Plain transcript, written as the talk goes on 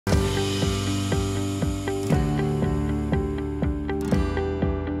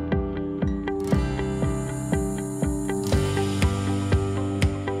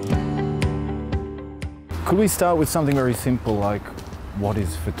Could we start with something very simple like what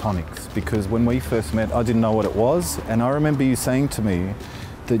is photonics? Because when we first met, I didn't know what it was, and I remember you saying to me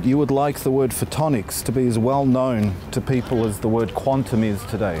that you would like the word photonics to be as well known to people as the word quantum is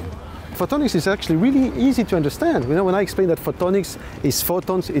today. Photonics is actually really easy to understand. You know, when I explain that photonics is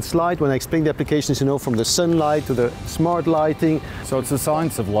photons, it's light. When I explain the applications, you know, from the sunlight to the smart lighting. So it's the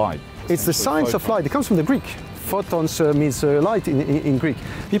science of light. It's the science of light. It comes from the Greek. Photons means light in Greek.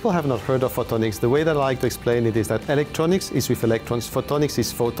 People have not heard of photonics. The way that I like to explain it is that electronics is with electrons, photonics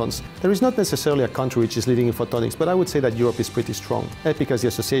is photons. There is not necessarily a country which is leading in photonics, but I would say that Europe is pretty strong. Because the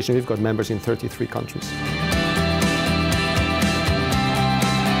association, we've got members in 33 countries.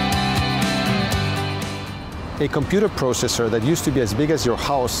 A computer processor that used to be as big as your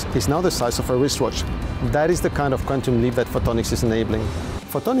house is now the size of a wristwatch. That is the kind of quantum leap that photonics is enabling.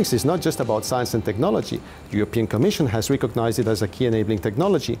 Photonics is not just about science and technology. The European Commission has recognized it as a key enabling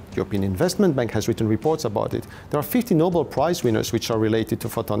technology. The European Investment Bank has written reports about it. There are 50 Nobel Prize winners which are related to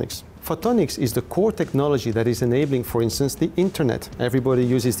photonics. Photonics is the core technology that is enabling, for instance, the internet. Everybody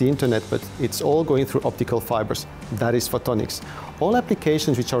uses the internet, but it's all going through optical fibers. That is photonics. All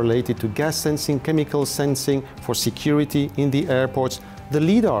applications which are related to gas sensing, chemical sensing, for security in the airports, the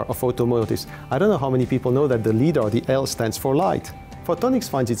LIDAR of automotives. I don't know how many people know that the LIDAR, the L stands for light. Photonics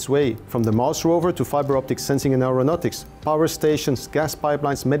finds its way from the Mars rover to fiber optic sensing in aeronautics, power stations, gas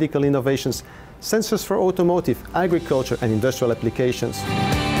pipelines, medical innovations, sensors for automotive, agriculture and industrial applications.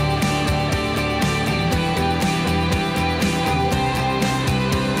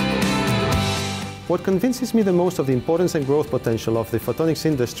 What convinces me the most of the importance and growth potential of the photonics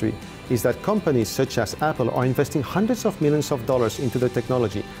industry is that companies such as Apple are investing hundreds of millions of dollars into the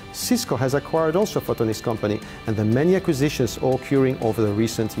technology. Cisco has acquired also a photonics company, and the many acquisitions all occurring over the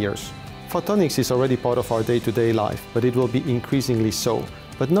recent years. Photonics is already part of our day-to-day life, but it will be increasingly so.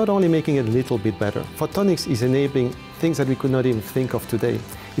 But not only making it a little bit better, photonics is enabling things that we could not even think of today.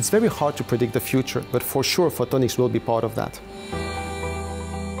 It's very hard to predict the future, but for sure photonics will be part of that.